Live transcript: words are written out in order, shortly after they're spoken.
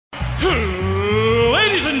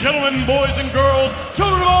Ladies and gentlemen, boys and girls,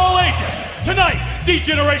 children of all ages, tonight,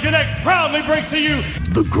 D-Generation X proudly brings to you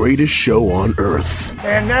the greatest show on earth.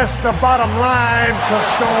 And that's the bottom line, because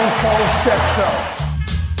Stone Cold said so.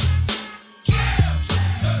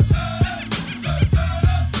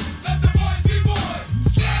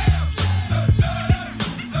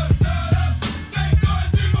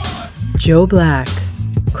 Joe Black,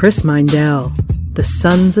 Chris Mindell, the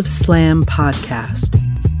Sons of Slam podcast.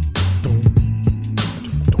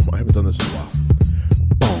 I haven't done this in a while.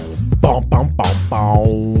 Boom, boom, boom, boom,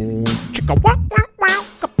 boom. Chicka, wow, wow, wow.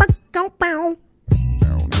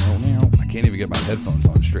 I can't even get my headphones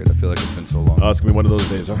on straight. I feel like it's been so long. Oh, it's going to be one of those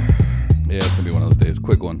days, huh? Yeah, it's going to be one of those days.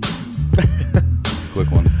 Quick one.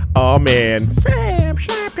 Quick one. Oh, man.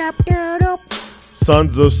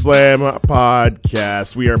 Sons of Slam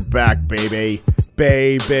podcast. We are back, baby.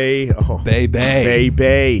 Baby. Oh, Baby.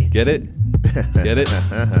 baby. Get it? Get it?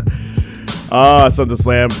 Sons of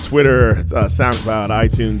Slam, Twitter, SoundCloud,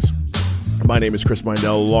 iTunes. My name is Chris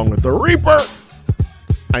Mindell, along with the Reaper.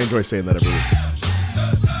 I enjoy saying that every week.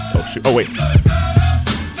 Oh, shoot. Oh, wait.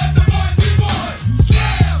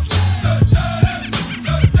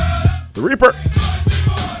 The Reaper.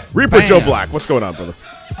 Reaper Bam. Joe Black. What's going on, brother?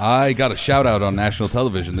 I got a shout out on national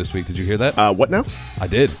television this week. Did you hear that? What now? I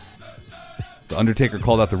did. The Undertaker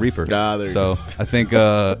called out the Reaper. There you so go. I think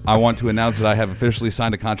I want to announce that I have officially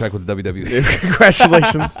signed a contract with the WWE.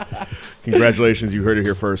 Congratulations. Congratulations. You heard it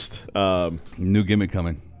here first. New gimmick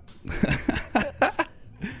coming.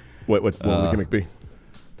 What will the gimmick be?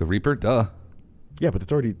 The Reaper? Duh. Yeah, but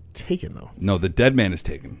it's already taken, though. No, the dead man is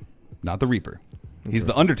taken, not the Reaper. He's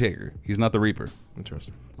the Undertaker. He's not the Reaper.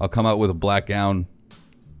 Interesting. I'll come out with a black gown,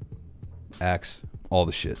 axe, all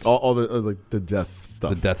the shits. All the like the death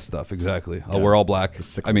stuff. The death stuff, exactly. I'll wear all black.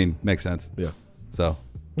 I mean, makes sense. Yeah. So,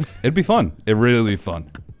 it'd be fun. It'd really be fun.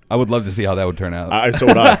 I would love to see how that would turn out. So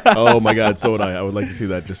would I. Oh my God, so would I. I would like to see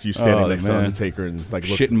that. Just you standing Oh, next to man. Undertaker and like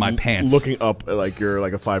Shitting my pants. looking up like you're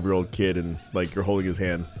like a 5-year-old kid and like you're holding his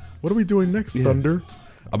hand. What are we doing next, Thunder?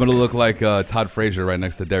 I'm gonna look like Todd Frazier right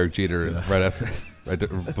next to Derek Jeter right after,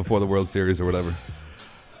 before the World Series or whatever.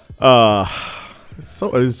 It's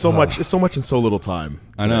so much in so little time.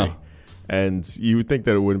 I know. today. And you would think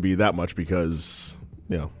that it wouldn't be that much because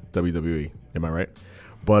WWE. Am I right?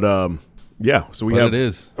 But yeah. So we But have it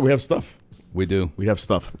is. we have stuff. We do. We have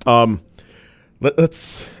stuff.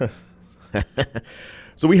 Let's.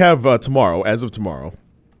 So we have tomorrow. As of tomorrow,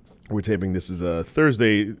 we're taping. This is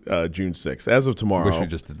Thursday, June 6th. As of tomorrow. Wish we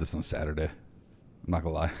just did this on Saturday. I'm not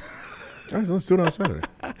gonna lie. All right, so let's do it on Saturday.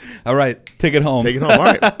 All right, take it home. Take it home. All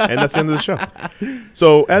right, and that's the end of the show.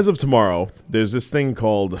 So as of tomorrow, there's this thing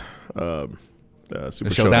called Super The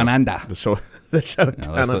Showdown Under. The show. The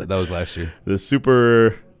Showdown. No, that was last year. The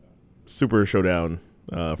Super Showdown.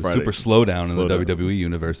 The Friday. super slowdown in the Slowdown. WWE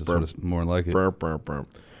universe. That's what it's more like it. Burp, burp, burp.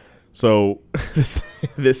 So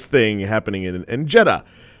this thing happening in Jeddah.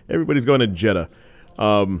 Everybody's going to Jeddah.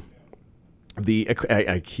 I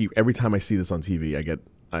keep every time I see this on TV, I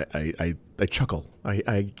chuckle.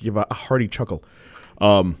 I give a hearty chuckle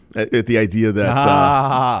at the idea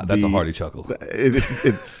that that's a hearty chuckle.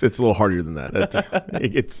 It's a little harder than that.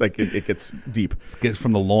 It gets deep. It gets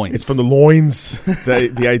from the loins. It's from the loins.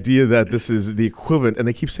 The idea that this is the equivalent, and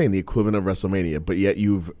they keep saying the equivalent of WrestleMania, but yet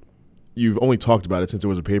you've only talked about it since it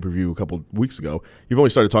was a pay-per-view a couple weeks ago. You've only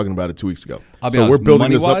started talking about it 2 weeks ago. I'll be so honest, we're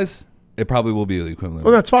building this up. money-wise, it probably will be the equivalent.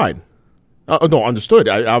 Well, that's fine. No, understood.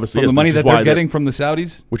 Obviously, From yes, the money which is that they're why getting from the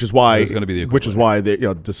Saudis, which is why it's going to be the equivalent. which is why they,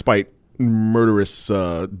 despite murderous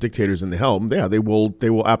dictators in the helm, they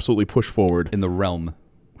will absolutely push forward in the realm.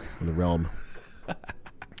 in the realm.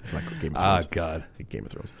 It's like Game of Thrones. God. Game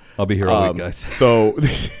of Thrones. I'll be here all week, guys. So,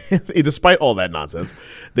 despite all that nonsense,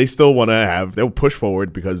 they still want to they'll push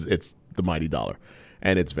forward because it's the mighty dollar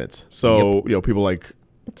and it's Vince. So, people like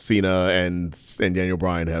Cena and Daniel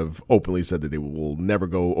Bryan have openly said that they will never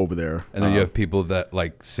go over there. And then you have people that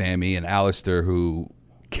like Sammy and Alistair who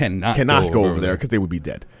cannot go over there because they would be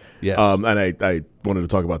dead. Yes. And I wanted to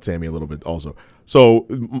talk about Sammy a little bit also. So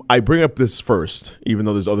I bring up this first, even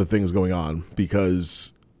though there's other things going on,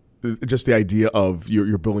 because just the idea of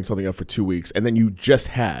you're building something up for 2 weeks, and then you just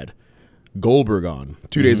had Goldberg on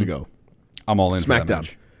 2 days ago. I'm all in for that SmackDown.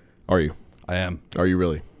 match. Are you? I am. Are you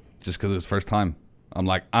really? Just because it's first time. I'm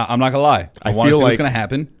like, I'm not going to lie. I want to feel see what's like- going to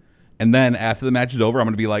happen. And then after the match is over, I'm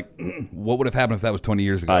going to be like, what would have happened if that was 20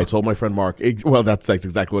 years ago? I told my friend Mark. That's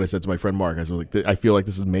exactly what I said to my friend Mark. I was like, I feel like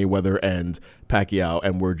this is Mayweather and Pacquiao,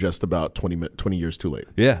 and we're just about 20 years too late.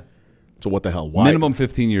 Yeah. So what the hell? Why? Minimum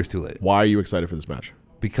 15 years too late. Why are you excited for this match?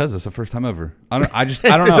 Because it's the first time ever. I don't know.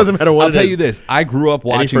 It doesn't matter what I'll it tell is. you this. I grew up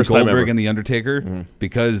watching first time ever. Goldberg and The Undertaker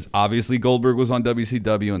because obviously Goldberg was on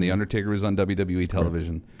WCW and The Undertaker was on WWE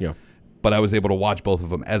television. Yeah. But I was able to watch both of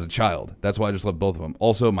them as a child. That's why I just love both of them.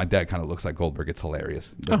 Also, my dad kind of looks like Goldberg. It's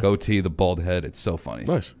hilarious. The goatee, the bald head. It's so funny.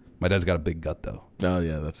 Nice. My dad's got a big gut though. Oh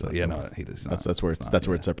yeah, that's Yeah, no, he does not. that's where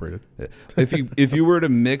it's separated. Yeah. If you were to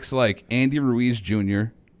mix like Andy Ruiz Jr.,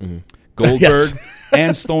 Goldberg, Yes.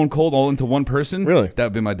 and Stone Cold all into one person, Really? that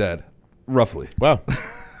would be my dad, roughly. Wow.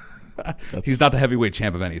 He's not the heavyweight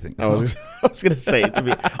champ of anything. I was gonna say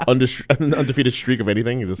an undefeated streak of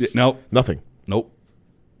anything. Just, nope. Nothing. Nope.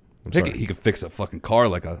 sorry. He could fix a fucking car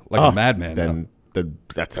like a Oh, madman. Then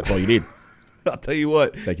that's all you need. I'll tell you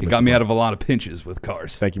what. Thank you, He Mr. got me Black. out of a lot of pinches with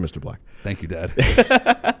cars. Thank you, Mr. Black, Thank you, Dad.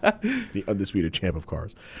 the undisputed champ of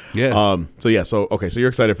cars. Yeah. So you're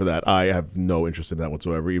excited for that. I have no interest in that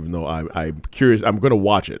whatsoever. Even though I'm curious, I'm gonna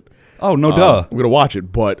watch it. Oh, no duh. I'm gonna watch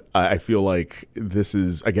it, but I feel like this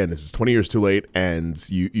is 20 years too late, and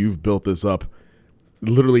you've built this up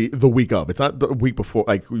literally the week of. It's not the week before,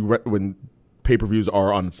 like when pay-per-views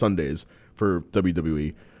are on Sundays for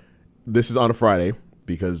WWE. This is on a Friday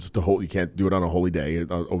because you can't do it on a holy day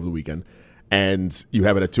over the weekend, and you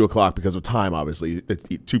have it at 2:00 because of time. Obviously, it's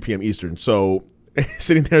 2 p.m. Eastern. So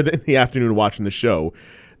sitting there in the afternoon watching the show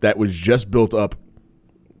that was just built up.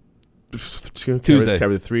 Tuesday.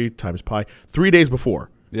 Carry the 3 times pi. 3 days before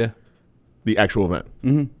Yeah. the actual event.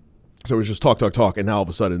 Mm-hmm. So it was just talk, and now all of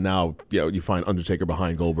a sudden, you find Undertaker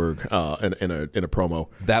behind Goldberg in a promo.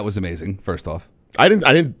 That was amazing, first off. I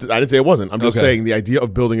didn't say it wasn't. I'm just Okay. saying the idea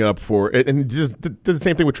of building it up for, and just did the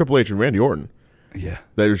same thing with Triple H and Randy Orton. Yeah.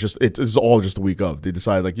 That it was just it's all just the week of. They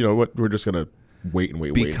decided, like, you know what, we're just gonna wait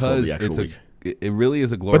until Because the actual week. it really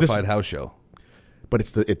is a glorified house show. But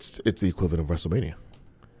it's the equivalent of WrestleMania.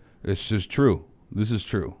 It's just true. This is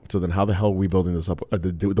true. So then, how the hell are we building this up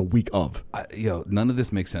the week of? None of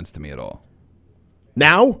this makes sense to me at all.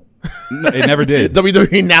 Now? No, it never did.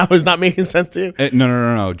 WWE now is not making sense to you?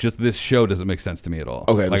 No. Just this show doesn't make sense to me at all.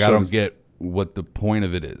 Okay, like I don't get what the point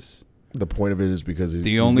of it is. The point of it is because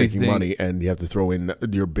he's only making thing- money, and you have to throw in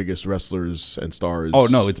your biggest wrestlers and stars. Oh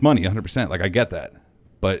no, it's money, 100%. Like I get that,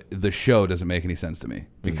 but the show doesn't make any sense to me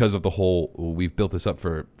because of the whole. We've built this up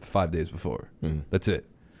for 5 days before. That's it.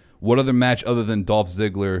 What other match other than Dolph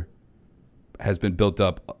Ziggler has been built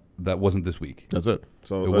up that wasn't this week? That's it.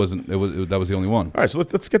 So It wasn't. That was the only one. All right, so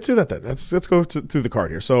let's get to that then. Let's go through the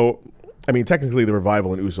card here. So, I mean, technically, the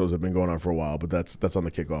Revival and Usos have been going on for a while, but that's on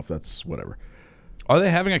the kickoff. That's whatever. Are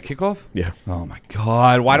they having a kickoff? Yeah. Oh my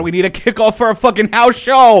god! Why do we need a kickoff for a fucking house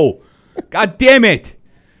show? God damn it!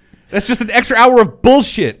 That's just an extra hour of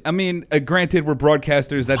bullshit. I mean, granted, we're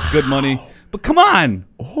broadcasters. That's good money. But come on.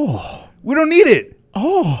 Oh. We don't need it.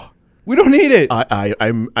 Oh. We don't need it.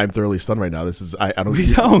 I'm thoroughly stunned right now. This is I don't.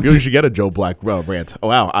 We don't. You should get a Joe Black rant. Oh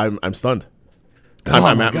wow, I'm stunned. Oh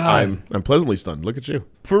my God. I'm pleasantly stunned. Look at you.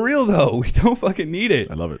 For real though, we don't fucking need it.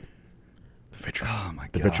 I love it. The vitriol. Oh my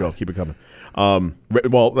god. The vitriol. Keep it coming.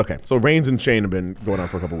 Well, okay. So Reigns and Shane have been going on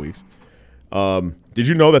for a couple weeks. Did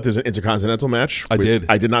you know that there's an Intercontinental match? I did.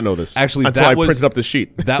 I did not know this. Actually, until that I was- printed up the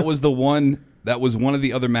sheet. That was the one. That was one of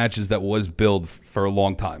the other matches that was billed for a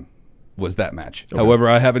long time. Was that match? However,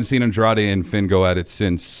 I haven't seen Andrade and Finn go at it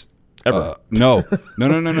since. Ever. No. No.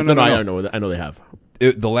 I know they have.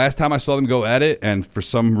 The last time I saw them go at it, and for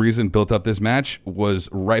some reason built up this match, was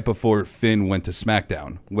right before Finn went to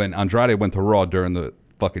SmackDown. When Andrade went to Raw during the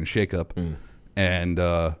fucking shakeup, and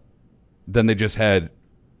then they just had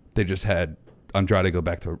Andrade go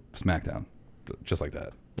back to SmackDown, just like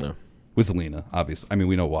that. No. With Zelina, obviously. I mean,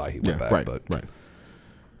 we know why he went back, right. but Right.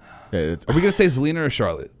 Yeah, are we gonna say Zelina or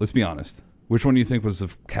Charlotte? Let's be honest. Which one do you think was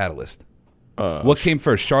the catalyst? What came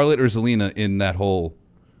first, Charlotte or Zelina in that whole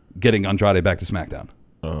getting Andrade back to SmackDown?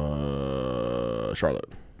 Charlotte.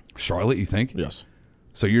 Charlotte, you think? Yes.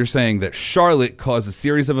 So you're saying that Charlotte caused a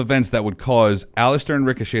series of events that would cause Aleister and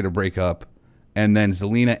Ricochet to break up, and then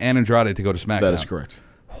Zelina and Andrade to go to SmackDown? That is correct.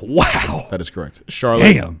 Wow. That is correct.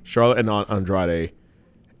 Charlotte and Andrade,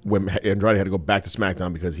 when Andrade had to go back to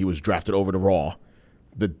SmackDown because he was drafted over to Raw,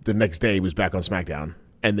 the next day he was back on SmackDown.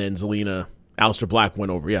 And then Aleister Black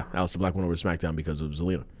went over. Yeah, Aleister Black went over to SmackDown because of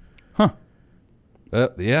Zelina.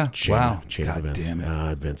 Yeah. Wow. Chain God of events. damn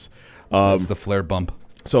it. Vince. That's the Flair bump.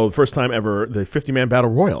 So the first time ever, the 50-man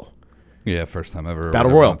Battle Royal. Yeah, first time ever.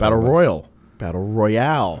 Battle Royale.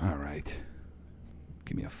 All right.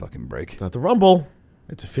 Give me a fucking break. It's not the Rumble.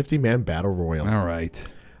 It's a 50-man Battle Royal. All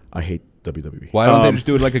right. I hate WWE. Why don't they just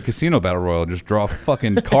do it like a casino battle royal? Just draw a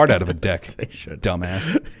fucking card out of a deck. They should.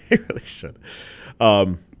 Dumbass. They really should.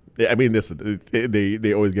 I mean,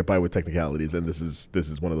 they always get by with technicalities, and this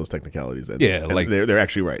is one of those technicalities. And Yeah, like- they're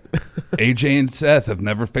actually right. AJ and Seth have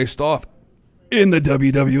never faced off in the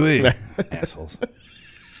WWE. Assholes.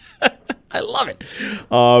 I love it.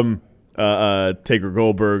 Taker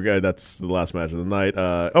Goldberg. That's the last match of the night.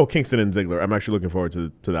 Kingston and Ziggler. I'm actually looking forward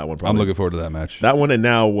to that one. Probably. I'm looking forward to that match. That one, and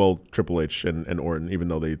now, Triple H and Orton. Even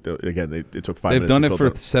though it took 5 minutes. They've done to it build for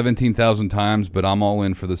up. 17,000 times, but I'm all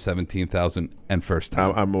in for the 17,000 and first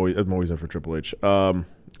time. I'm always in for Triple H.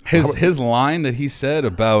 His line that he said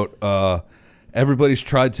about everybody's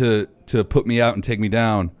tried to put me out and take me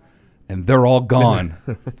down, and they're all gone.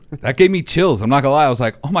 That gave me chills. I'm not gonna lie. I was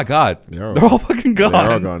like, oh my god, they're all fucking gone.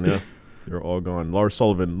 They're all gone. Yeah, they're all gone. Lars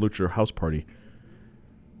Sullivan, Lucha House Party.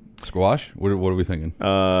 Squash. What are we thinking?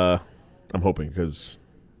 I'm hoping because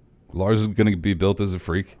Lars is gonna be built as a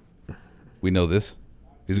freak. We know this.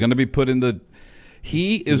 He's gonna be put in the.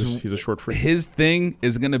 He's a short freak. His thing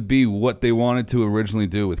is gonna be what they wanted to originally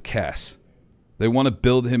do with Cass. They want to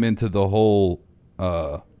build him into the whole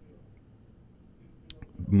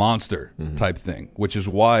monster type thing, which is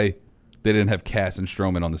why they didn't have Cass and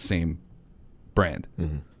Strowman on the same brand.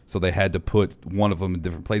 So they had to put one of them in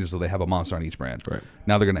different places so they have a monster on each brand. Right.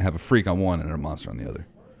 Now they're going to have a freak on one and a monster on the other.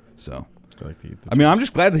 So, the I'm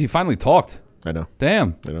just glad that he finally talked. I know.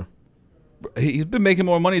 Damn. I know. He's been making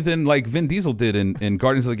more money than like Vin Diesel did in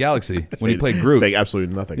Guardians of the Galaxy when he played Groot. Saying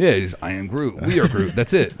absolutely nothing. Yeah, just, I am Groot. We are Groot.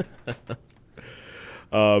 That's it.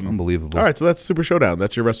 Unbelievable. All right, so that's Super Showdown.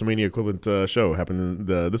 That's your WrestleMania equivalent show happening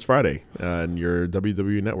this Friday on your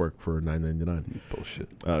WWE network for $9.99. Bullshit.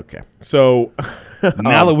 Okay, so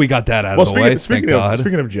Now that we got that out of the way, thank God.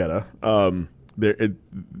 Speaking of Jeddah,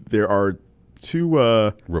 there are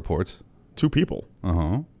two people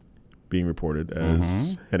being reported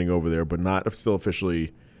as heading over there, but not still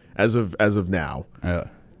officially as of now.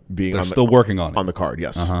 Being They're still working on it. on the card.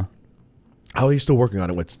 Yes. How are you still working on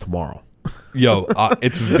it? It's tomorrow. Yo,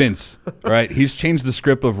 it's Vince, right? He's changed the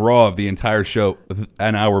script of Raw of the entire show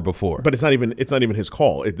an hour before. But it's not even his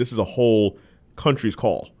call. This is a whole country's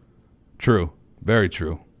call. True, very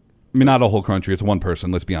true. I mean, not a whole country. It's one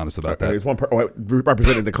person. Let's be honest about that. It's one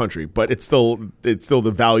representing the country, but it's still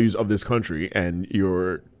the values of this country, and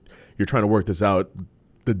you're trying to work this out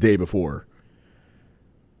the day before.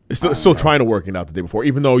 It's still trying to work it out the day before,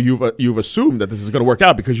 even though you've assumed that this is going to work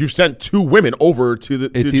out because you sent two women over to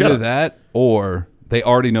the. It's either that or they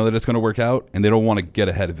already know that it's going to work out and they don't want to get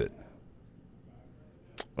ahead of it.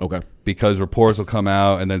 Okay. Because reports will come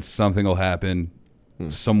out and then something will happen.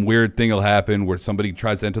 Some weird thing will happen where somebody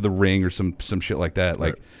tries to enter the ring or some shit like that.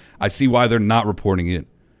 Like, I see why they're not reporting it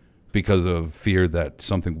because of fear that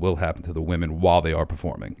something will happen to the women while they are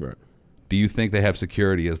performing. Right. Do you think they have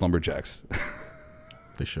security as lumberjacks?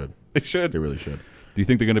 They should. They should. They really should. Do you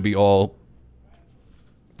think they're going to be all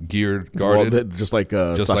geared, guarded? Well, just like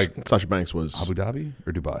Sasha Banks was. Abu Dhabi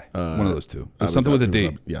or Dubai? One of those two. There's something with a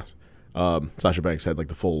D. Yes. Sasha Banks had like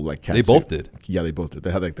the full cat They suit. both did. Yeah, they both did.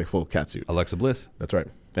 They had like the full cat suit. Alexa Bliss. That's right.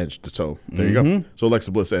 And so there you go. So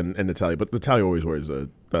Alexa Bliss and Natalya, but Natalya always wears a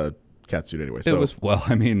cat suit anyway. So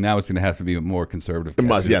Now it's going to have to be a more conservative. it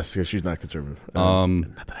must, cat suit. yes, because she's not conservative.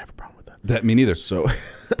 Not that I have a problem with that. Me neither. So,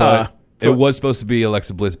 It was supposed to be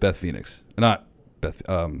Alexa Bliss, Beth Phoenix, not Beth.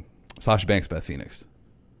 Sasha Banks, Beth Phoenix.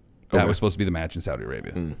 That was supposed to be the match in Saudi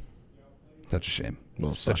Arabia. Such a shame.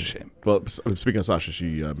 Well, such a shame. Well, speaking of Sasha,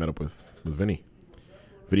 she met up with Vinny.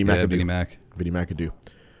 Vinny McAdoo. Vinny Mac. Vinny McAdoo.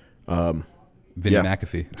 Vinny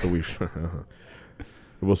McAfee. So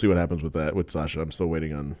we'll see what happens with that with Sasha. I'm still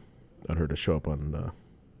waiting on her to show up on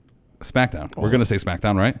SmackDown. We're going to say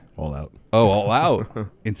SmackDown, right? All Out. Oh, All Out.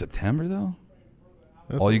 In September, though?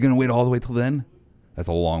 You're going to wait all the way till then? That's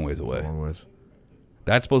a long ways away. That's a long ways.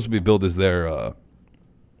 That's supposed to be billed as their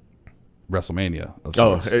WrestleMania of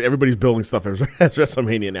sorts. Everybody's building stuff as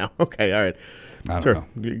WrestleMania now. Okay, all right. I don't Sure.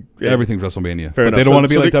 know. Yeah. Everything's WrestleMania. Fair but enough. they don't want to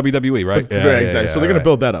be So like they- WWE, right? Exactly. So they're going to right.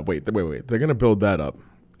 build that up. Wait. They're going to build that up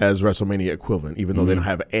as WrestleMania equivalent, even though they don't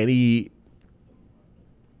have any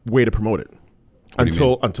way to promote it What do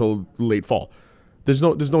you until late fall. There's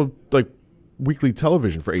no like weekly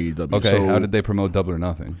television for AEW. Okay, so how did they promote Double or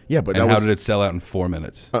Nothing? Yeah, but and that how was- did it sell out in 4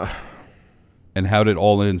 minutes? And how did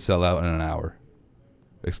All In sell out in an hour?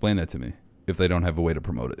 Explain that to me. If they don't have a way to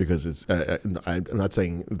promote it, because it's I'm not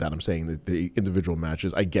saying that. I'm saying that the individual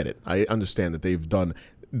matches. I get it. I understand that they've done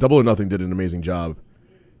Double or Nothing did an amazing job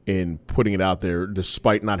in putting it out there,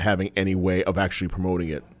 despite not having any way of actually promoting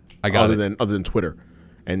it. Other than Twitter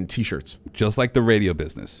and T-shirts. Just like the radio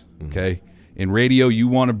business. Okay, in radio, you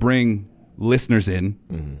want to bring listeners in,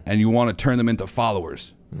 and you want to turn them into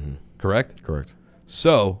followers. Correct. Correct.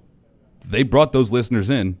 So they brought those listeners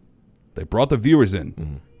in They brought the viewers in.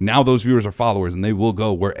 Mm-hmm. Now those viewers are followers, and they will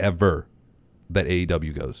go wherever that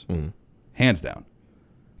AEW goes. Mm-hmm. Hands down.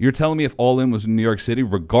 You're telling me if All In was in New York City,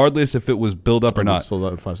 regardless if it was built up or not, Sold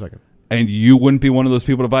out in 5 seconds. and you wouldn't be one of those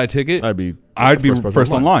people to buy a ticket, I'd be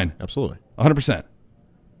first online. Absolutely. 100%.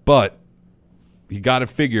 But you got to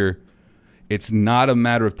figure it's not a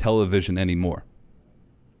matter of television anymore.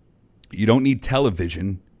 You don't need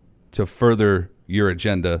television to further your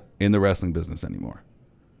agenda in the wrestling business anymore.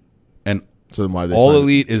 And So then why did they All sign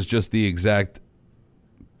Elite is just the exact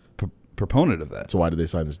proponent of that So why did they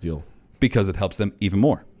sign this deal? because it helps them even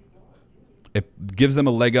more. It gives them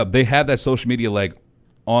a leg up. They have that social media leg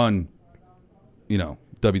on,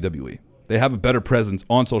 WWE. They have a better presence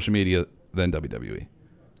on social media than WWE.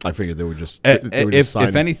 I figured they were just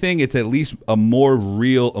If anything, it's at least a more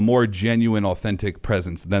real, a more genuine, authentic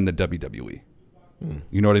presence than the WWE.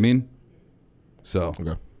 You know what I mean? So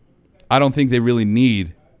Okay. I don't think they really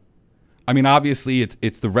need. I mean, obviously,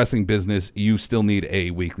 it's the wrestling business. You still need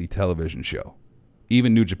a weekly television show.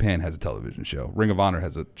 Even New Japan has a television show. Ring of Honor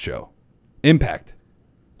has a show. Impact,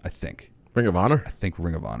 I think. Ring of Honor? I think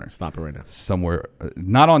Ring of Honor. Stop it right now. Somewhere,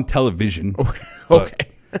 not on television. Okay.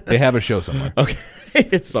 They have a show somewhere. Okay.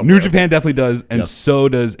 It's somewhere. New Japan definitely does, and Yes. so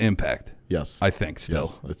does Impact. Yes. I think still.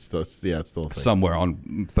 Yes. It's still a thing. Somewhere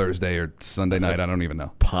on Thursday or Sunday night. I don't even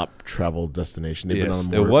know. Pop travel destination. They've Yes,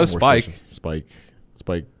 been on it was Spike. Spike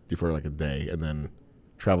for like a day, and then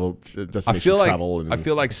travel destination I feel like travel.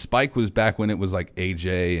 And Spike was back when it was like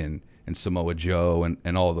AJ and Samoa Joe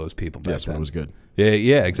and all those people back yes, when then. it was good.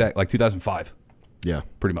 Yeah, exactly. Like 2005, Yeah.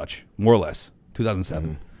 pretty much, more or less.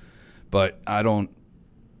 2007. But I don't.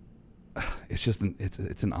 It's just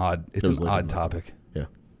it's an odd topic. Yeah.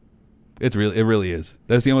 It really is.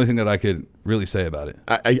 That's the only thing that I could really say about it.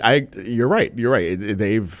 I you're right. You're right.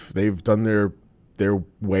 They've done their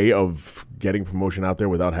way of getting promotion out there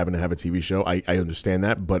without having to have a TV show. I understand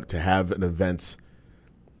that, but to have an event,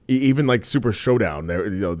 even like Super Showdown, they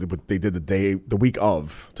did the week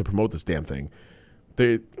of to promote this damn thing.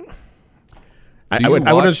 I would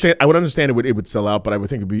understand. I would understand it would sell out, but I would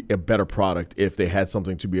think it'd be a better product if they had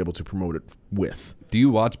something to be able to promote it with. Do you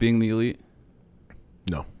watch Being the Elite?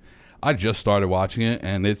 No. I just started watching it,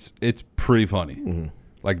 and it's pretty funny. Mm-hmm.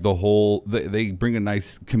 Like the whole, they bring a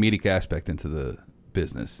nice comedic aspect into the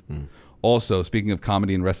business. Also, speaking of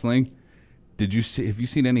comedy and wrestling, have you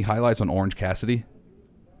seen any highlights on Orange Cassidy?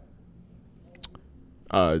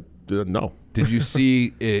 No. Did you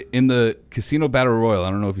see it in the Casino Battle Royal? I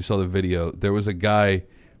don't know if you saw the video. There was a guy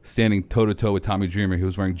standing toe to toe with Tommy Dreamer. He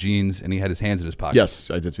was wearing jeans and he had his hands in his pocket.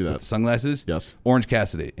 Yes, I did see that. With sunglasses. Yes. Orange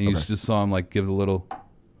Cassidy, and you just saw him like give a little,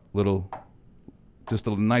 just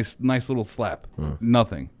a nice little slap.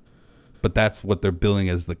 Nothing, but that's what they're billing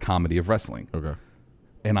as the comedy of wrestling. Okay.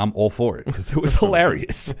 And I'm all for it because it was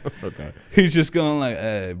hilarious. Okay. He's just going like,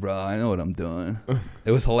 "Hey, bro, I know what I'm doing."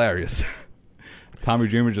 It was hilarious. Tommy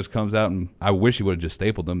Dreamer just comes out, and I wish he would have just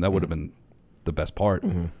stapled him. That would have been the best part.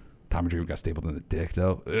 Tommy Dreamer got stapled in the dick,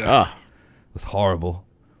 though. Ugh. It was horrible.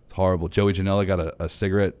 It's horrible. Joey Janela got a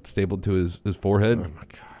cigarette stapled to his forehead. Oh my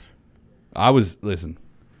god.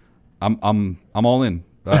 I'm all in.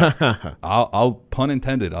 I'll pun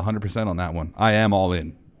intended 100% on that one. I am all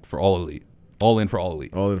in for All Elite. All in for All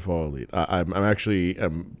Elite. All in for All Elite. I'm actually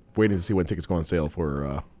waiting to see when tickets go on sale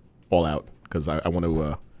for All Out because I want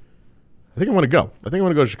to. I think I want to go. I think I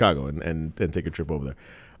want to go to Chicago and take a trip over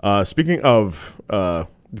there. Speaking of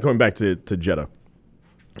going back to Jeddah,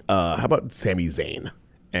 how about Sami Zayn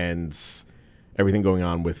and everything going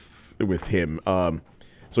on with him?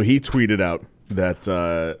 So he tweeted out that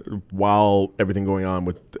while everything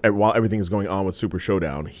is going on with Super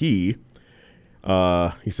Showdown, he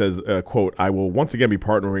says, quote, "I will once again be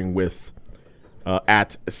partnering with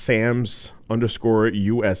at SAMS_USA,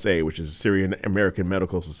 which is Syrian American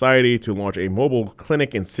Medical Society, to launch a mobile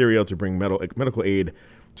clinic in Syria to bring medical aid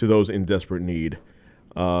to those in desperate need."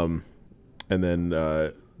 And then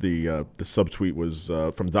the subtweet was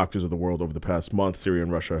from Doctors of the World. Over the past month, Syria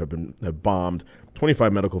and Russia have bombed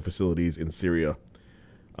 25 medical facilities in Syria.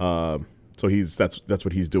 So that's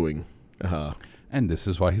what he's doing. And this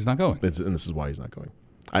is why he's not going. And this is why he's not going.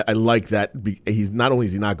 I like that. He's not only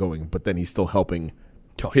is he not going, but then he's still helping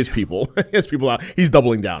his people out. He's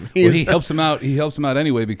doubling down. He helps him out. He helps him out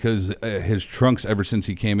anyway because his trunks, ever since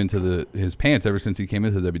he came into his pants, ever since he came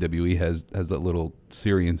into WWE, has that little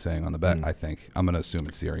Syrian saying on the back. I think I'm going to assume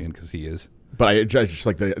it's Syrian because he is. But I just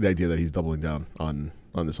like the idea that he's doubling down on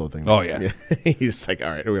this whole thing. Oh yeah. He's like, all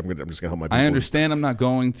right, I'm just gonna help my people. I understand I'm not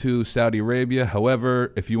going to Saudi Arabia.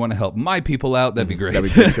 However, if you want to help my people out, that'd be great.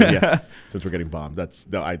 That'd be good too. Yeah, since we're getting bombed, I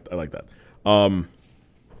like that.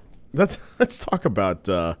 Let's talk about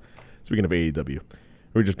Speaking of AEW,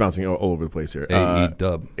 we're just bouncing all over the place here.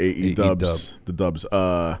 AEW. AEW. The Dubs.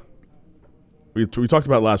 We talked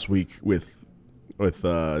about last week with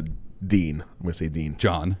Dean. I'm going to say Dean.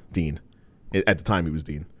 John. Dean. At the time, he was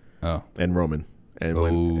Dean. Oh. And Roman.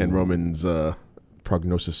 And Roman's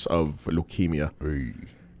prognosis of leukemia.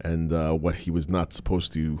 And what he was not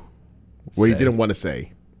supposed to, what he didn't want to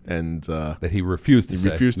say. And that he refused to say.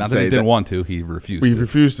 Not that he didn't want to, he refused to. He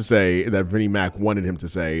refused to say that Vinnie Mac wanted him to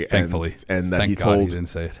say. Thankfully. And that Thank he God told, he didn't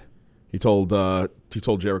say it. He told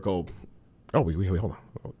Jericho, oh, wait, hold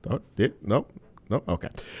on. No, okay.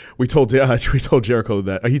 We told Jericho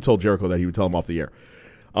that he told Jericho that he would tell him off the air.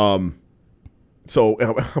 So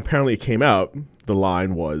apparently it came out. The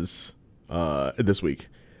line was this week.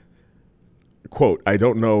 Quote, I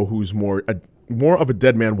don't know who's more of a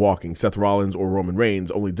dead man walking, Seth Rollins or Roman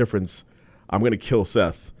Reigns. Only difference, I'm going to kill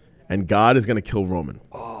Seth, and God is going to kill Roman.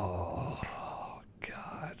 Oh,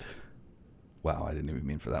 God. Wow, I didn't even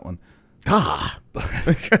mean for that one. Ah.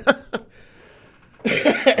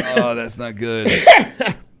 Oh, that's not good.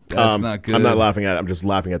 That's not good. I'm not laughing at it. I'm just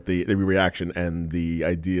laughing at the reaction and the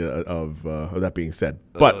idea of that being said.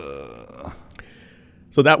 But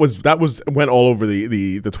so that went all over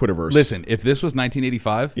the Twitterverse. Listen, if this was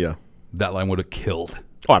 1985, yeah, that line would have killed.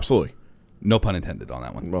 Oh, absolutely. No pun intended on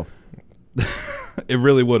that one. Well, it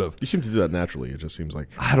really would have. You seem to do that naturally. It just seems like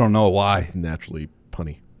I don't know why. Naturally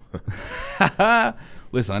punny.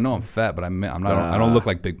 Listen, I know I'm fat, but I'm not. I don't look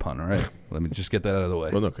like Big Pun. All right, let me just get that out of the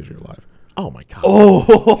way. Well, no, because you're alive. Oh my God.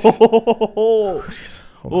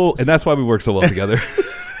 Oh, and that's why we work so well together.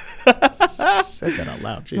 Said that out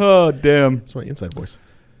loud. Jeez. Oh, damn. That's my inside voice.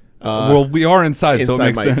 Well, we are inside, so it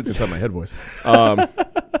makes sense. Inside my head voice.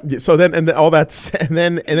 So then, all that, and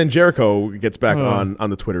then Jericho gets back on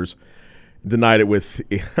the Twitters, denied it with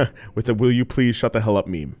the "Will you please shut the hell up"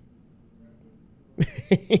 meme.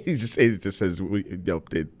 He just says, it's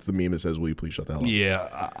the meme that says, "Will you please shut the hell up?"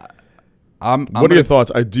 Yeah. What are your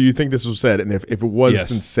thoughts? Do you think this was said? And if it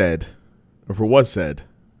wasn't said, if it was said,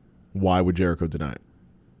 why would Jericho deny it?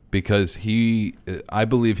 Because I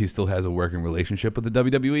believe he still has a working relationship with the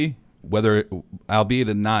WWE, whether, albeit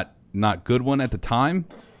a not good one at the time,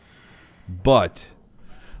 but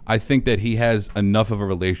I think that he has enough of a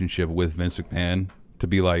relationship with Vince McMahon to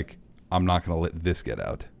be like, I'm not going to let this get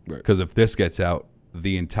out. Because if this gets out,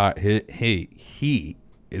 the entire he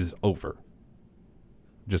is over.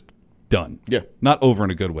 Just done. Yeah. Not over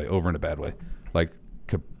in a good way, over in a bad way. Like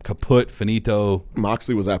kaput, finito.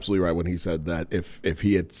 Moxley was absolutely right when he said that if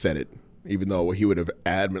he had said it, even though he would have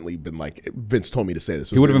adamantly been like, Vince told me to say this.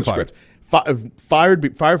 He would have been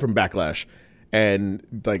fired from Backlash, and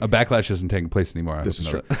like a Backlash isn't taking place anymore. This is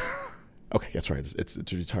true. Okay, that's right. It's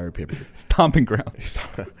a retired pay-per-view. Stomping ground.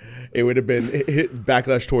 It would have been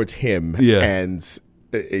backlash towards him. Yeah. And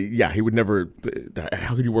he would never.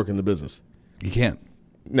 How could you work in the business? You can't.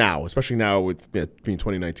 Now, especially now with between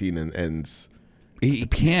 2019 and he the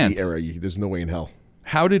can't. PC era, there's no way in hell.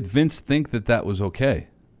 How did Vince think that was okay?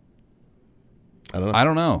 I don't know. I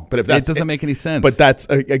don't know. But if it doesn't make any sense. But that's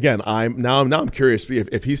again, I'm curious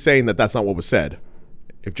if he's saying that that's not what was said.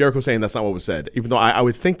 If Jericho's saying that's not what was said, even though I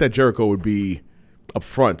would think that Jericho would be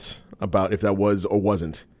upfront about if that was or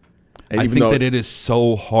wasn't. And I think that it is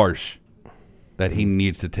so harsh that he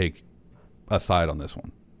needs to take a side on this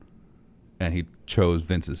one. And he chose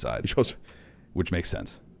Vince's side. Which makes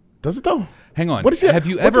sense. Does it though? Hang on. Have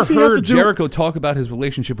you ever heard Jericho talk about his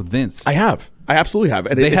relationship with Vince? I have. I absolutely have.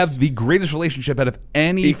 And they have the greatest relationship out of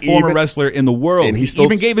any former wrestler in the world. And he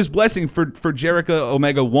even gave his blessing for Jericho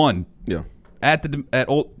Omega 1. Yeah. At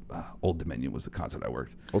Old Dominion was the concert I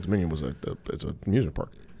worked. Old Dominion was a amusement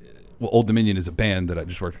park. Well, Old Dominion is a band that I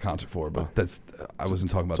just worked a concert for, but I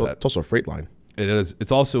wasn't talking about that. It's also a freight line. It is.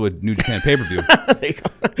 It's also a New Japan pay-per-view.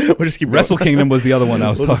 We'll just keep Wrestle Kingdom was the other one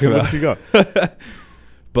I was talking about. You go.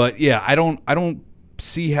 But yeah, I don't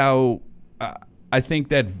see how. I think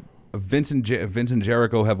that Vince and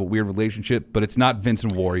Jericho have a weird relationship, but it's not Vince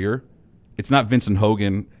and Warrior. It's not Vince and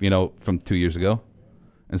Hogan, from 2 years ago.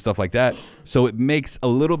 And stuff like that. So it makes a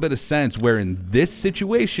little bit of sense where in this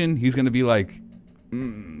situation he's going to be like,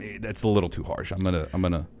 that's a little too harsh. I'm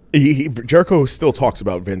gonna. Jericho still talks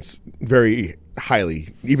about Vince very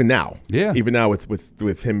highly, even now. Yeah. Even now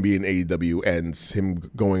with him being AEW and him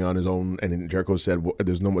going on his own. And Jericho said,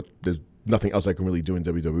 "There's nothing else I can really do in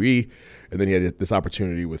WWE." And then he had this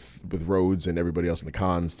opportunity with Rhodes and everybody else in the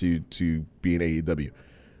cons to be in AEW.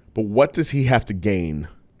 But what does he have to gain?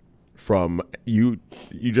 From you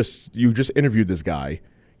just interviewed this guy.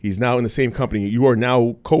 He's now in the same company. You are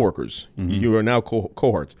now coworkers. Mm-hmm. You are now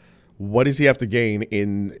cohorts. What does he have to gain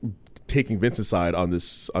in taking Vince's side on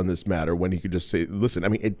this matter when he could just say, listen, I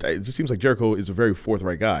mean, it just seems like Jericho is a very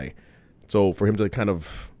forthright guy. So for him to kind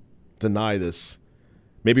of deny this,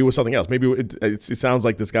 maybe it was something else. Maybe it sounds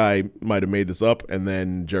like this guy might have made this up, and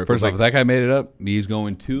then Jericho. First off, if that guy made it up, he's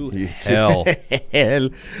going to hell. Hell.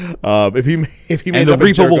 If he made and it the up,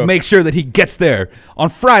 Reaper will make sure that he gets there on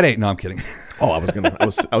Friday. No, I'm kidding. Oh, I was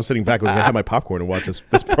sitting back. I was gonna have my popcorn and watch this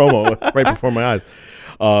promo right before my eyes.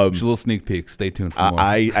 Just a little sneak peek. Stay tuned for more.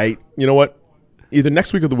 I you know what? Either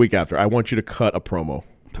next week or the week after, I want you to cut a promo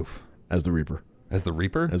Oof. as the Reaper. As the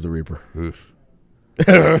Reaper? As the Reaper. Oof.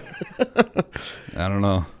 I don't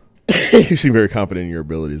know. You seem very confident in your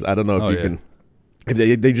abilities. I don't know if you yeah. can.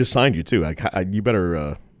 If they just signed you too. You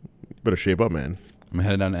better shape up, man. I'm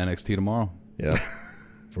heading down to NXT tomorrow. Yeah.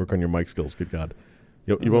 Work on your mic skills. Good God.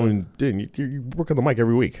 You only did. You work on the mic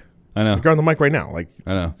every week. I know. You're on the mic right now. Like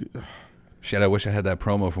I know. Shit, I wish I had that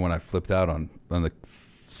promo for when I flipped out on the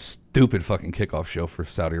stupid fucking kickoff show for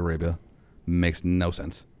Saudi Arabia. Makes no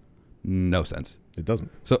sense. No sense. It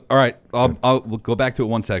doesn't. So, all right, I'll go back to it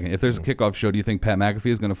 1 second. If there's a kickoff show, do you think Pat McAfee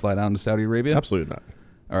is going to fly down to Saudi Arabia? Absolutely not.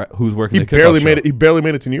 All right, who's working He the kickoff barely show? made it. He barely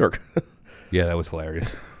made it to New York. Yeah, that was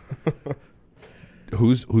hilarious.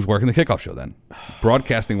 Who's working the kickoff show then?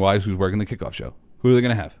 Broadcasting wise, who's working the kickoff show? Who are they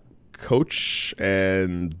going to have? Coach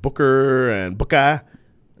and Booker and Booker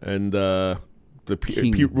and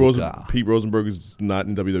King Pete Booker. Rosenberg is not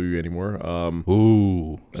in WWE anymore.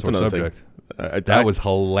 Ooh, That's sore another subject. thing. That was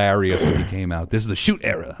hilarious when he came out. This is the shoot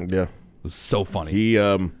era. Yeah. It was so funny. He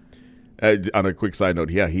on a quick side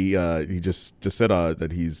note, yeah, he just said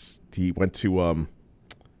that he went to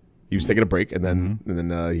he was taking a break and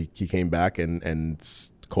then he came back and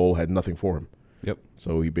Cole had nothing for him. Yep.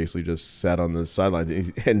 So he basically just sat on the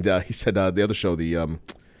sideline and he said the other show, the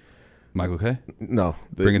Michael K. no,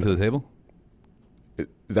 Bring it to the table. Is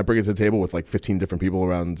that Bring It to the Table with like 15 different people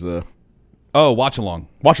around? Oh, watch along.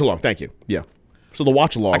 Watch along. Thank you. Yeah. So the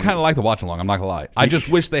watch along. I kind of like the watch along. I'm not gonna lie. I just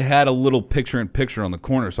wish they had a little picture-in-picture on the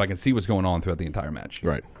corner so I can see what's going on throughout the entire match.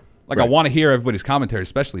 Right. Like I want to hear everybody's commentary,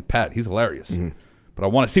 especially Pat. He's hilarious. But I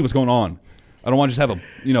want to see what's going on. I don't want to just have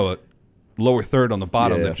a lower third on the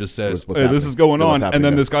bottom that just says, What's "Hey, happening. this is going Yeah, what's on," happening, and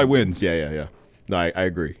then yeah. this guy wins. Yeah. No, I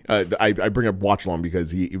agree. I bring up watch along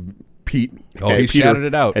because Pete. Oh, he Peter shouted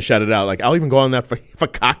it out. Has shouted it out. Like I'll even go on that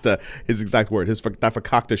Fakakta, his exact word, that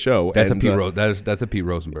Fakakta show. That's and, that's a Pete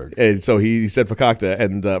Rosenberg. And so he said Fakakta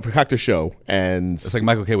and Fakakta show and It's like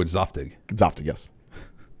Michael K with Zoftig. Zoftig, yes.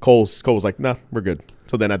 Cole was like, nah, we're good.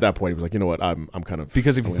 So then at that point he was like, you know what, I'm kind of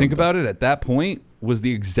Because if you think about it, at that point was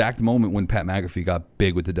the exact moment when Pat McAfee got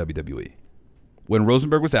big with the WWE. When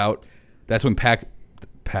Rosenberg was out, that's when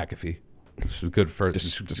McAfee. This is good for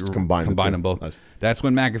just combine them both. Nice. That's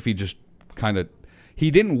when McAfee just kind of he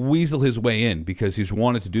didn't weasel his way in because he's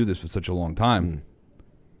wanted to do this for such a long time.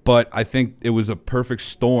 But I think it was a perfect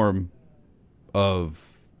storm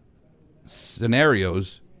of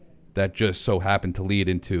scenarios that just so happened to lead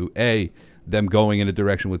into them going in a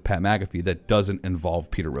direction with Pat McAfee that doesn't involve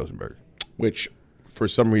Peter Rosenberg. which for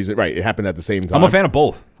some reason, right, it happened at the same time. I'm a fan of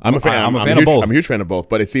both. I'm a fan of both. I'm a huge fan of both,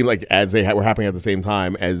 but it seemed like as they were happening at the same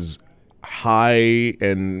time, as high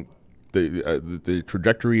and the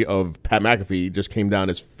trajectory of Pat McAfee just came down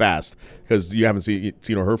as fast because you haven't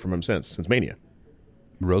seen or heard from him since Mania.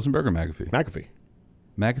 Rosenberg or McAfee? McAfee.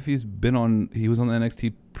 McAfee's been on. He was on the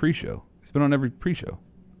NXT pre-show. He's been on every pre-show.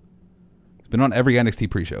 He's been on every NXT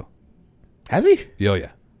pre-show. Has he? Oh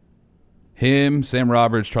yeah. Him, Sam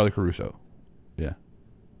Roberts, Charlie Caruso. Yeah.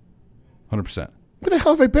 100%. Where the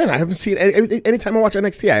hell have I been? I haven't seen anytime I watch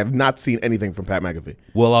NXT, I have not seen anything from Pat McAfee.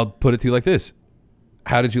 Well, I'll put it to you like this: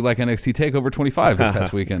 how did you like NXT TakeOver 25 this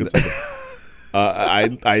past weekend?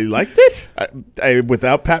 I liked it. I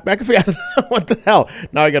without Pat McAfee, I don't know what the hell.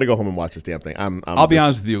 Now I got to go home and watch this damn thing. I'll be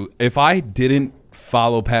honest with you. If I didn't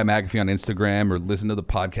follow Pat McAfee on Instagram or listen to the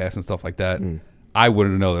podcast and stuff like that, I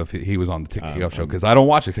wouldn't know if he was on the Kickoff show because I don't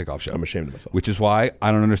watch the Kickoff show. I'm ashamed of myself. Which is why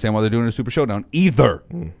I don't understand why they're doing a Super Showdown either.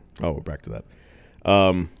 Oh, we're back to that.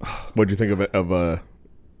 What did you think of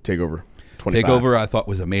TakeOver 25? TakeOver I thought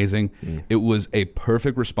was amazing. It was a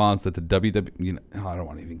perfect response that the WWE, I don't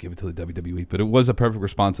want to even give it to the WWE, but it was a perfect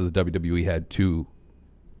response that the WWE had to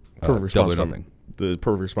Double or Nothing. The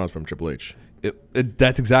perfect response from Triple H.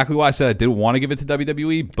 That's exactly why I said I didn't want to give it to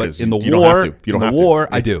WWE, but in the you don't have to. You don't have to. war,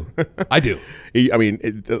 I do. I do. I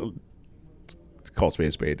mean, call spade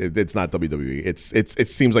a spade. It's not WWE. It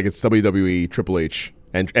seems like it's WWE, Triple H,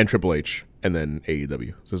 and Triple H, and then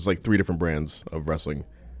AEW. So it's like three different brands of wrestling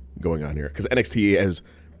going on here. Because NXT has,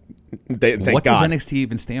 thank what God. does NXT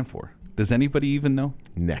even stand for? Does anybody even know?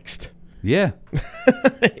 Next. Yeah.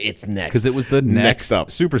 It's next. Because it was the next up.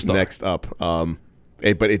 superstar. Next up.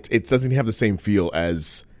 but it doesn't have the same feel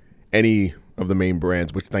as any of the main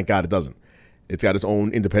brands, which thank God it doesn't. It's got its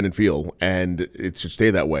own independent feel, and it should stay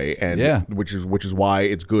that way. And which is why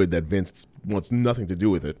it's good that Vince wants nothing to do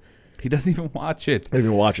with it. He doesn't even watch it. I didn't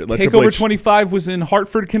even watch it. Takeover 25 was in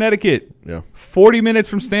Hartford, Connecticut. Yeah, 40 minutes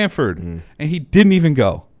from Stanford, and he didn't even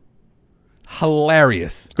go.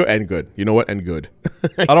 Hilarious. Good and good. You know what? And good.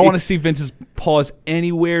 I don't want to see Vince's paws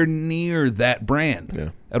anywhere near that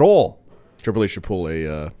brand at all. Triple H should pull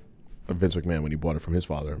a Vince McMahon when he bought it from his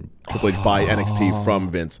father. Triple H buy NXT from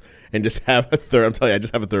Vince and just have a third. I'm telling you, I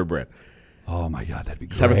just have a third brand. Oh my God, that'd be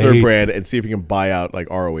great. Just have a third brand and see if he can buy out like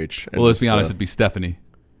ROH. Well, let's be honest, it'd be Stephanie.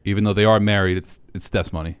 Even though they are married, it's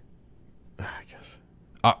Steph's money. I guess.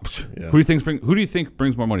 Who do you think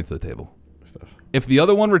brings more money to the table? Steph. If the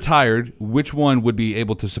other one retired, which one would be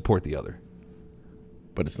able to support the other?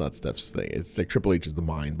 But it's not Steph's thing. It's like Triple H is the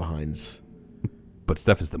mind behind. But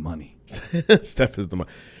Steph is the money. Steph is the money.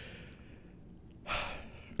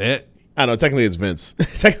 I don't know. Technically, it's Vince.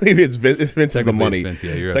 Technically, it's Vince. Vince is the money. Vince,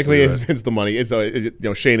 yeah, you're technically, it's right. Vince the money. It's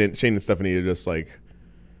Shane and Stephanie are just like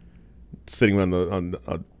sitting on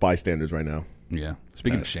the bystanders right now. Yeah.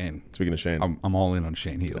 Speaking of Shane, I'm all in on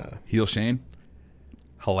Shane heel. Heel Shane,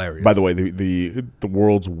 hilarious. By the way, the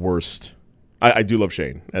world's worst. I do love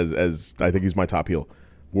Shane as I think he's my top heel.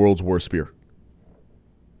 World's worst spear.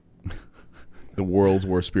 The world's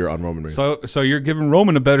worst spear on Roman Reigns. So you're giving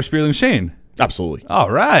Roman a better spear than Shane? Absolutely. All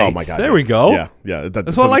right. Oh my God. There we go. Yeah.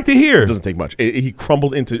 That's what I like to hear. It doesn't take much. He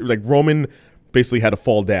crumbled into Roman basically had to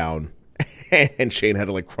fall down, and Shane had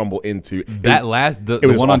to crumble into that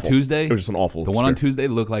the one on Tuesday. It was just an awful. The one on Tuesday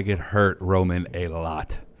looked like it hurt Roman a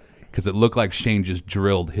lot because it looked like Shane just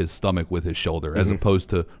drilled his stomach with his shoulder as opposed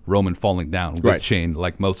to Roman falling down with Shane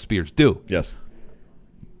like most spears do. Yes.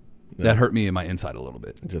 That hurt me in my inside a little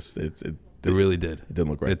bit. It really did. It didn't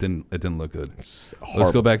look right. It didn't look good.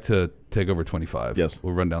 Let's go back to TakeOver 25. Yes.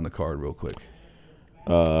 We'll run down the card real quick.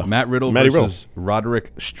 Matt Riddle versus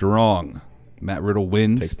Roderick Strong. Matt Riddle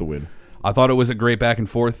wins. Takes the win. I thought it was a great back and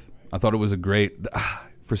forth. I thought it was a great...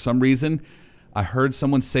 For some reason, I heard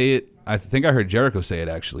someone say it. I think I heard Jericho say it,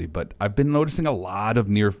 actually. But I've been noticing a lot of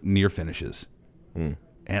near finishes. And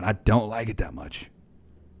I don't like it that much.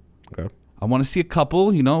 Okay. I want to see a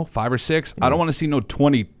couple, 5 or 6. I don't want to see no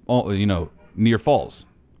 20, near falls.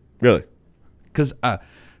 Really? Because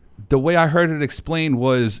the way I heard it explained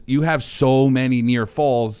was you have so many near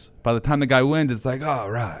falls. By the time the guy wins, it's like, all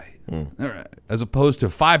right. All right. As opposed to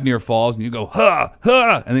 5 near falls, and you go, ha,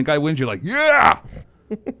 ha, and the guy wins, you're like, yeah.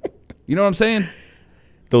 You know what I'm saying?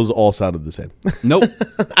 Those all sounded the same. Nope.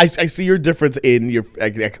 I see your difference in your,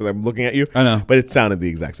 because I'm looking at you. I know. But it sounded the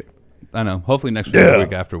exact same. I know. Hopefully next week, the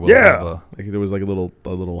week after, we'll have a... There was a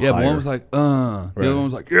little yeah, higher. one was like, The other one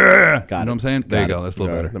was like, yeah. Got you know what I'm saying? There you go. That's a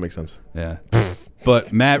little better. That makes sense. Yeah.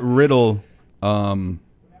 But Matt Riddle,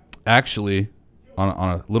 actually, on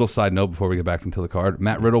a little side note before we get back into the card,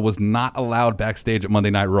 Matt Riddle was not allowed backstage at Monday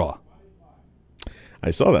Night Raw.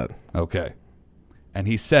 I saw that. Okay. And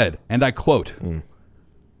he said, and I quote,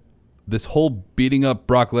 this whole beating up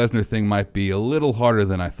Brock Lesnar thing might be a little harder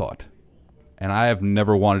than I thought. And I have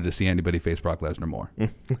never wanted to see anybody face Brock Lesnar more.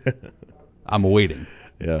 I'm waiting.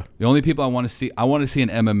 Yeah. The only people I want to see an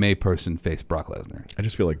MMA person face Brock Lesnar. I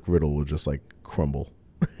just feel like Riddle would just crumble.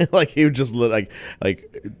 He would just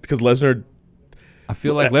because Lesnar. I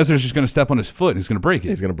feel like Lesnar's just going to step on his foot and he's going to break it.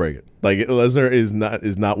 He's going to break it. Lesnar is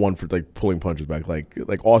not one for pulling punches back.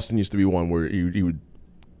 Like Austin used to be one where he would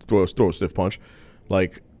throw a stiff punch.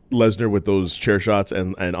 Lesnar with those chair shots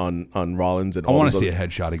and on Rollins and I want to see a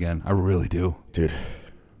headshot again. I really do, dude.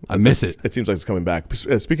 I miss it. It seems like it's coming back.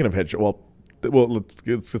 Speaking of headshot, well, let's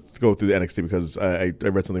go through the NXT because I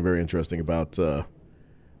read something very interesting about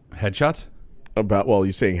headshots.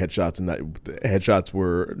 You're saying headshots and that headshots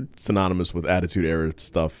were synonymous with Attitude Era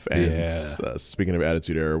stuff. And speaking of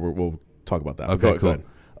Attitude Era, we'll talk about that. Okay, cool.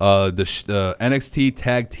 The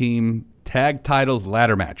NXT tag titles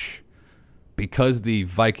ladder match. Because the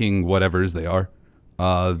Viking whatevers they are,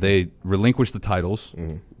 they relinquished the titles,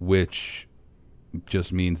 which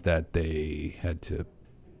just means that they had to...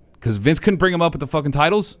 Because Vince couldn't bring them up with the fucking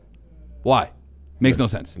titles? Why? Makes no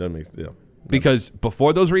sense. That makes, yeah. Because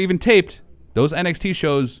before those were even taped, those NXT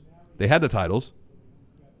shows, they had the titles,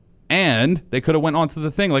 and they could have went on to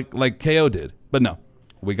the thing like KO did. But no,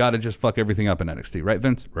 we got to just fuck everything up in NXT. Right,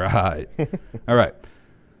 Vince? Right. All right.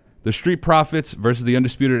 The Street Profits versus the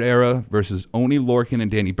Undisputed Era versus Oney Lorcan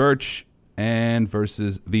and Danny Burch and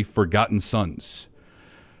versus the Forgotten Sons.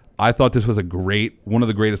 I thought this was one of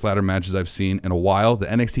the greatest ladder matches I've seen in a while. The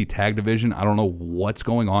NXT tag division, I don't know what's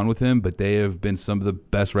going on with them, but they have been some of the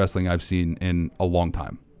best wrestling I've seen in a long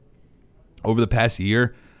time. over the past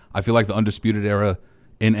year, I feel like the Undisputed Era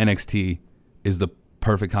in NXT is the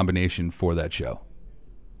perfect combination for that show.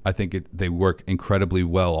 I think they work incredibly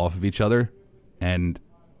well off of each other, and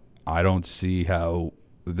I don't see how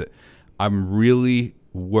I'm really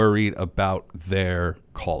worried about their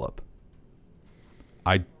call-up.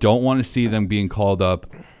 I don't want to see them being called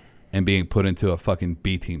up and being put into a fucking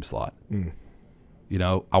B-team slot. You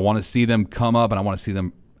know, I want to see them come up, and I want to see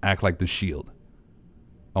them act like the Shield.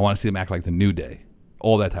 I want to see them act like the New Day.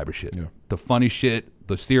 All that type of shit. Yeah. The funny shit,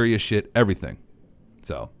 the serious shit, everything.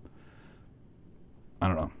 So, I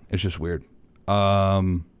don't know. It's just weird.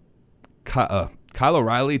 Kyle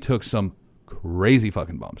O'Reilly took some crazy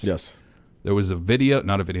fucking bumps. Yes. There was a video,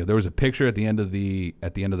 not a video. There was a picture at the end of the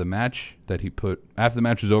match that he put after the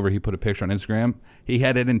match was over. He put a picture on Instagram. He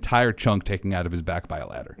had an entire chunk taken out of his back by a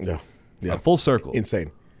ladder. Yeah. Yeah. A full circle. Insane.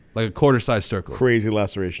 Like a quarter-sized circle. Crazy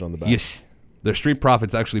laceration on the back. Yes. The Street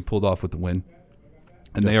Profits actually pulled off with the win.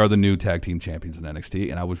 And they are the new tag team champions in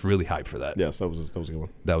NXT, and I was really hyped for that. Yes, that was a good one.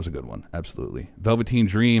 That was a good one, absolutely. Velveteen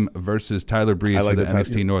Dream versus Tyler Breeze for the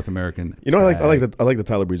NXT North American. You know, I like that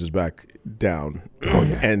Tyler Breeze is back down,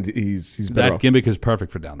 and he's better that off. gimmick is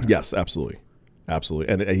perfect for down there. Yes, absolutely,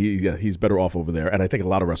 and he's better off over there. And I think a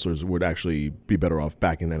lot of wrestlers would actually be better off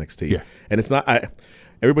back in NXT. Yeah. And it's not.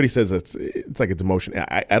 Everybody says it's like a demotion.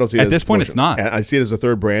 I don't see it At as this point, demotion. it's not. I see it as a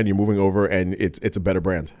third brand. You're moving over, and it's a better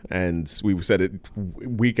brand. And we've said it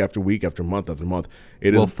week after week, after month after month.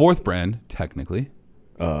 Fourth brand technically.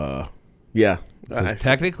 Yeah.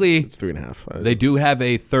 Technically, it's 3.5. They do have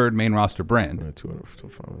a third main roster brand.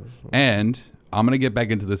 205. And I'm going to get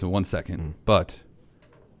back into this in 1 second, but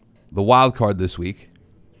the wild card this week.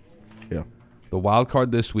 Yeah. The wild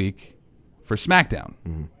card this week for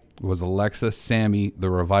SmackDown was Alexa, Sammy,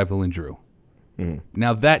 The Revival, and Drew.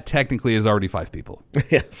 Now that technically is already 5 people.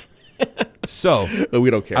 Yes. So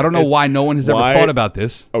we don't care. I don't know why no one has ever thought about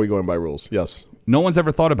this. Are we going by rules? Yes. No one's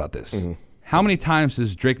ever thought about this. How many times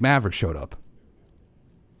has Drake Maverick showed up?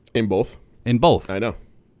 In both. In both. I know.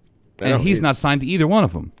 And he's not signed to either one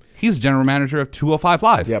of them. He's general manager of 205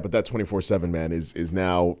 Live. Yeah, but that 24/7 man is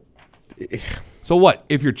now. So what?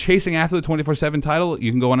 If you're chasing after the 24/7 title,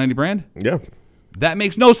 you can go on any brand? Yeah. That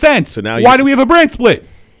makes no sense. So now why do we have a brand split?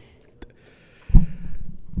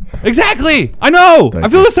 Exactly. I know. I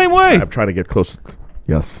feel the same way. I'm trying to get close.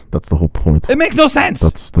 Yes, that's the whole point. It makes no sense.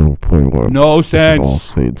 That's the whole point. Where no sense.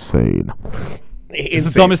 It's all insane.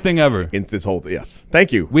 It's the dumbest thing ever. This whole yes.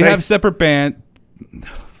 Thank you. We have separate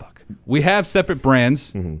We have separate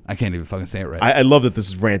brands. I can't even fucking say it right. I love that this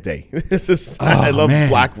is Rant Day. I love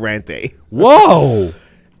Black Rant Day. Whoa.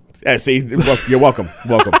 Yeah, see, you're welcome.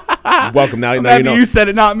 Welcome. Welcome. Now you know. You said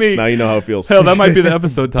it, not me. Now you know how it feels. Hell, that might be the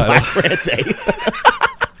episode title. Black Rant Day.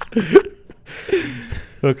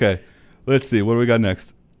 Okay. Let's see. What do we got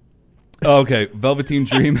next? Okay. Velveteen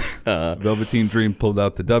Dream. Velveteen Dream pulled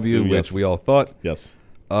out the W, which we all thought. Yes.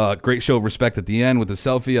 Great show of respect at the end with the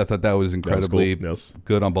selfie. I thought that was incredibly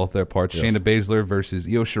good on both their parts. Yes. Shayna Baszler versus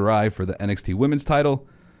Io Shirai for the NXT Women's title.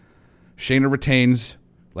 Shayna retains,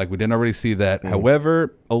 like we didn't already see that.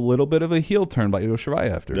 However, a little bit of a heel turn by Io Shirai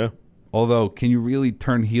after. Yeah. Although, can you really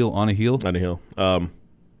turn heel on a heel? On a heel.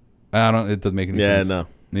 It doesn't make any sense. Yeah, no.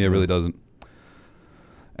 Yeah, it really doesn't.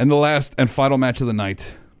 And the last and final match of the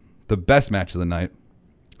night, the best match of the night,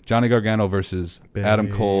 Johnny Gargano versus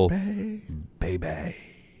Adam Cole. Baby.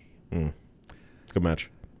 Good match.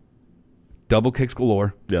 Double kicks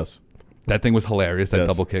galore. Yes. That thing was hilarious, that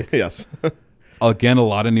double kick. Yes. Again, a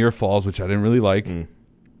lot of near falls, which I didn't really like.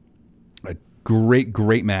 A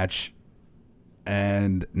great match.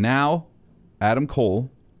 And now Adam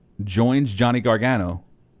Cole joins Johnny Gargano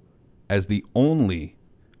as the only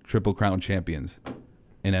Triple Crown champions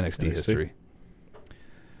in NXT history.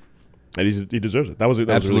 And he deserves it. That was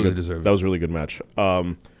Absolutely really good. Deserves that was a really good match.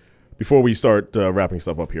 Before we start wrapping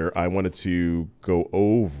stuff up here, I wanted to go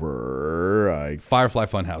over Firefly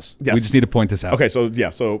Funhouse. Yes. We just need to point this out. Okay, so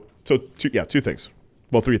two things.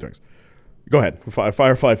 Well, 3 things. Go ahead.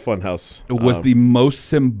 Firefly Funhouse. It was the most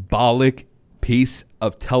symbolic piece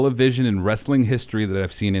of television and wrestling history that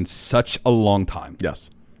I've seen in such a long time.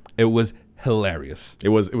 Yes. It was hilarious. It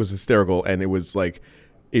was hysterical, and it was like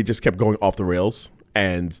it just kept going off the rails.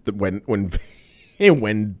 And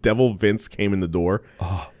when Devil Vince came in the door,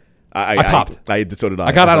 I popped. So did I.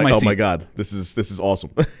 I got out of was my like, seat. Oh my god, this is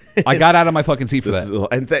awesome. I got out of my fucking seat for This that.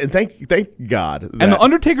 is, and thank God. And that- the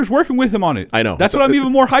Undertaker's working with him on it. I know. That's So- what I'm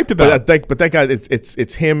even more hyped about. But thank God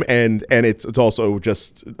it's him and it's also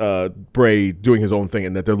just Bray doing his own thing,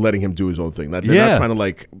 and that they're letting him do his own thing. That they're not trying to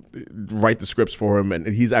like write the scripts for him, and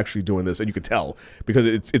he's actually doing this, and you could tell because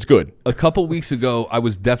it's good. A couple weeks ago, I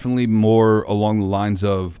was definitely more along the lines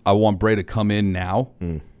of I want Bray to come in now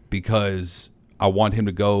because I want him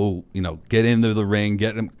to go, get into the ring,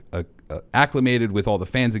 get him acclimated with all the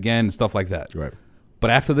fans again and stuff like that. Right. But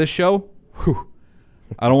after this show,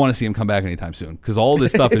 I don't want to see him come back anytime soon because all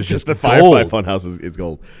this stuff is just the gold. Firefly Funhouse is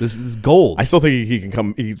gold. This is gold. I still think he can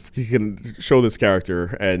come. He can show this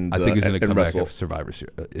character, and I think he's going to come back wrestle. at Survivor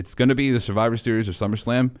Series. It's going to be either Survivor Series or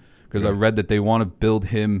SummerSlam because I read that they want to build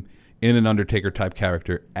him in an Undertaker type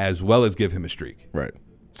character as well as give him a streak. Right.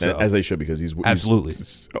 So- As they should, because he's Absolutely.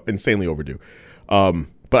 he's insanely overdue.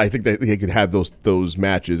 But I think that he could have those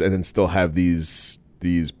matches and then still have these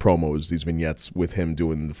promos, these vignettes with him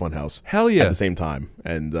doing the Funhouse. Hell yeah. At the same time,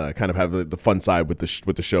 and kind of have the fun side with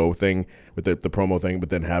the show thing, with the promo thing, but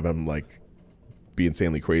then have him like be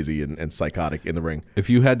insanely crazy and psychotic in the ring. If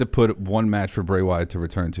you had to put one match for Bray Wyatt to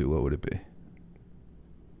return to, what would it be?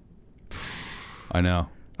 I know.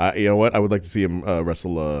 You know what? I would like to see him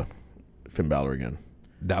wrestle Finn Balor again.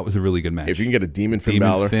 That was a really good match. If you can get a Demon Finn Demon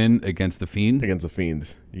Balor Finn against the Fiend. against the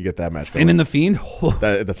Fiend, you get that match. Finn and the Fiend?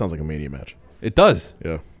 that sounds like a Mania match. It does.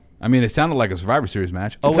 Yeah. I mean, it sounded like a Survivor Series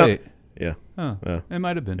match. Oh, It sound- wait. Yeah. Oh, Yeah. it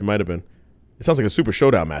might have been. It might have been. It sounds like a Super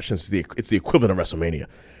Showdown match since it's the equivalent of WrestleMania.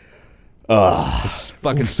 It's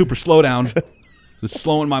fucking super slowdown. It's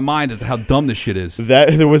slowing my mind as to how dumb this shit is.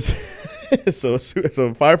 That there was so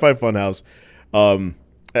Firefly Funhouse.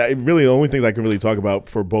 Really, the only thing I can really talk about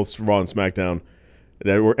for both Raw and SmackDown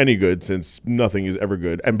that were any good, since nothing is ever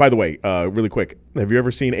good. And by the way, really quick, have you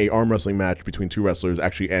ever seen a arm wrestling match between two wrestlers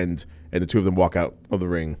actually end and the two of them walk out of the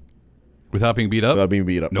ring Without being beat up? without being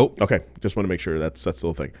beat up? Nope. Okay, just want to make sure that's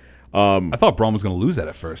still a thing. I thought Braun was going to lose that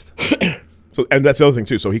at first. So, and that's the other thing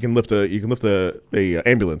too. So he can lift a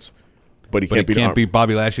ambulance, but he But can't he beat an can't arm. beat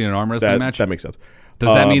Bobby Lashley in an arm wrestling match? That makes sense.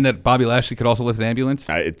 Does that mean that Bobby Lashley could also lift an ambulance?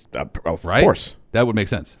 Of Right? course, That would make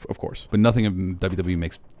sense. of course. But nothing in WWE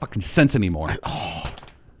makes fucking sense anymore.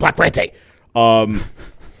 Black Rante.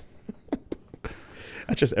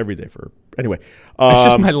 That's just every day for anyway. It's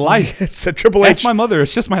just my life. It's a Triple H. Ask my mother.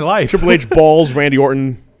 It's just my life. Triple H balls. Randy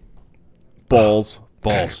Orton balls.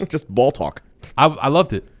 Balls. Just ball talk. I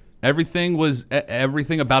loved it. Everything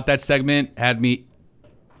about that segment had me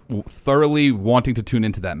thoroughly wanting to tune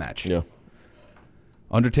into that match. Yeah.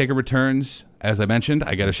 Undertaker returns. As I mentioned,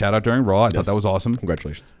 I get a shout out during Raw. I thought that was awesome.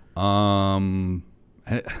 Congratulations. And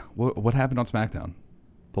what happened on SmackDown?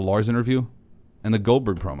 The Lars interview and the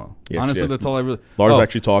Goldberg promo. Yeah, Honestly, yeah. that's all I really. Lars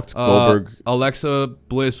actually talked. Goldberg. Alexa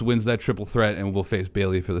Bliss wins that triple threat and will face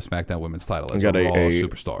Bayley for the SmackDown Women's title as got a Raw a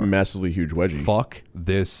superstar. massively huge wedgie. Fuck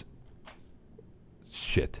this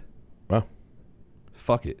shit. Wow.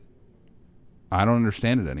 Fuck it. I don't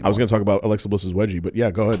understand it anymore. I was going to talk about Alexa Bliss's wedgie, but yeah,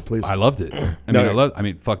 go ahead, please. I loved it. I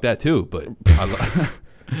mean, fuck that too. But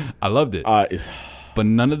I loved it. But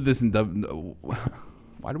none of this.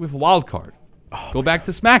 Why do we have a wild card? Go back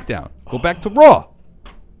to SmackDown. Go back to Raw.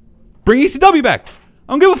 Bring ECW back.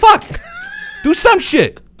 I don't give a fuck. Do some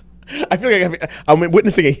shit. I feel like I'm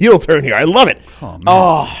witnessing a heel turn here. I love it. Oh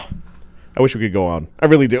man. I wish we could go on. I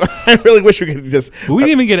really do. I really wish we could just. We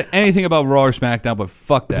didn't even get anything about Raw or SmackDown, but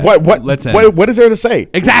fuck that. Let's end. What is there to say?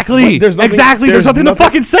 Exactly. There's nothing to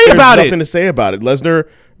fucking say about There's it. nothing to say about it. Lesnar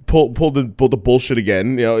pulled the bullshit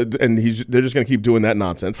again, and they're just going to keep doing that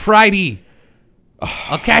nonsense. Friday.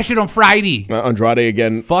 I'll cash it on Friday. Andrade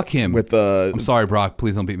again. Fuck him. With I'm sorry, Brock.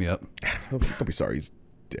 Please don't beat me up. don't be sorry. He's a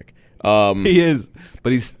dick. He is,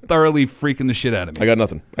 but he's thoroughly freaking the shit out of me. I got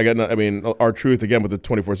nothing. I mean, R-Truth again with the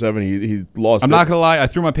 24/7. He lost. I'm not gonna lie. I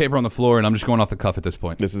threw my paper on the floor, and I'm just going off the cuff at this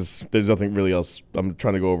point. There's nothing really else. I'm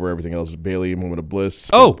trying to go over everything else. Bayley, Moment of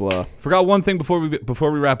Bliss. Oh, blah. forgot one thing before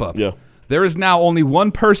we wrap up. Yeah. There is now only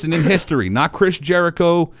one person in history, not Chris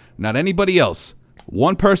Jericho, not anybody else.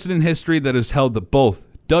 One person in history that has held both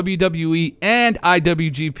WWE and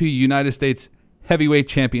IWGP United States Heavyweight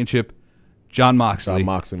Championship. John Moxley, John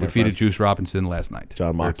Moxley, my defeated friend. Juice Robinson last night. John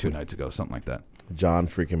Or Moxley. 2 nights ago, something like that. John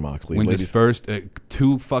freaking Moxley. Wins his Ladies- first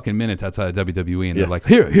 2 fucking minutes outside of WWE, and Yeah. they're like,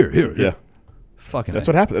 here. Yeah. Fucking That's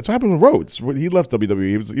what happened. That's what happened with Rhodes. When he left WWE,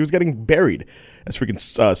 he was getting buried as freaking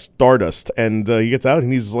Stardust, and he gets out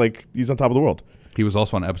and he's on top of the world. He was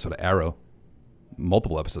also on an episode of Arrow.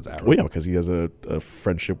 Multiple episodes of Arrow. Well, yeah, because he has a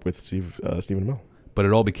friendship with Stephen Amell. But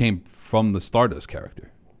it all became from the Stardust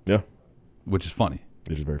character, Yeah, which is funny.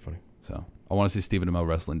 which is very funny. So I want to see Stephen Amell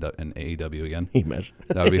wrestling in AEW again. Imagine.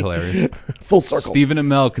 That would be hilarious. Full circle. Stephen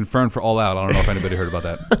Amell confirmed for All Out. I don't know if anybody heard about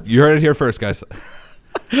that. You heard it here first, guys.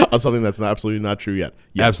 On something that's absolutely not true yet.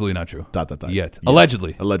 Absolutely not true. Yet. Yes. Yes.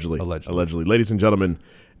 Allegedly. Allegedly. Ladies and gentlemen,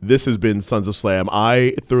 this has been Sons of Slam.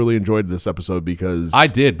 I thoroughly enjoyed this episode because I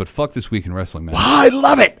did, but fuck this week in wrestling, man. I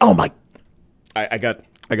love it. Oh my! I got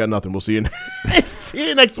nothing. We'll see you. See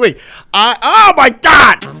you next week. Oh my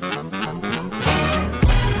God!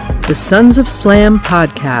 The Sons of Slam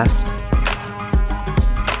podcast.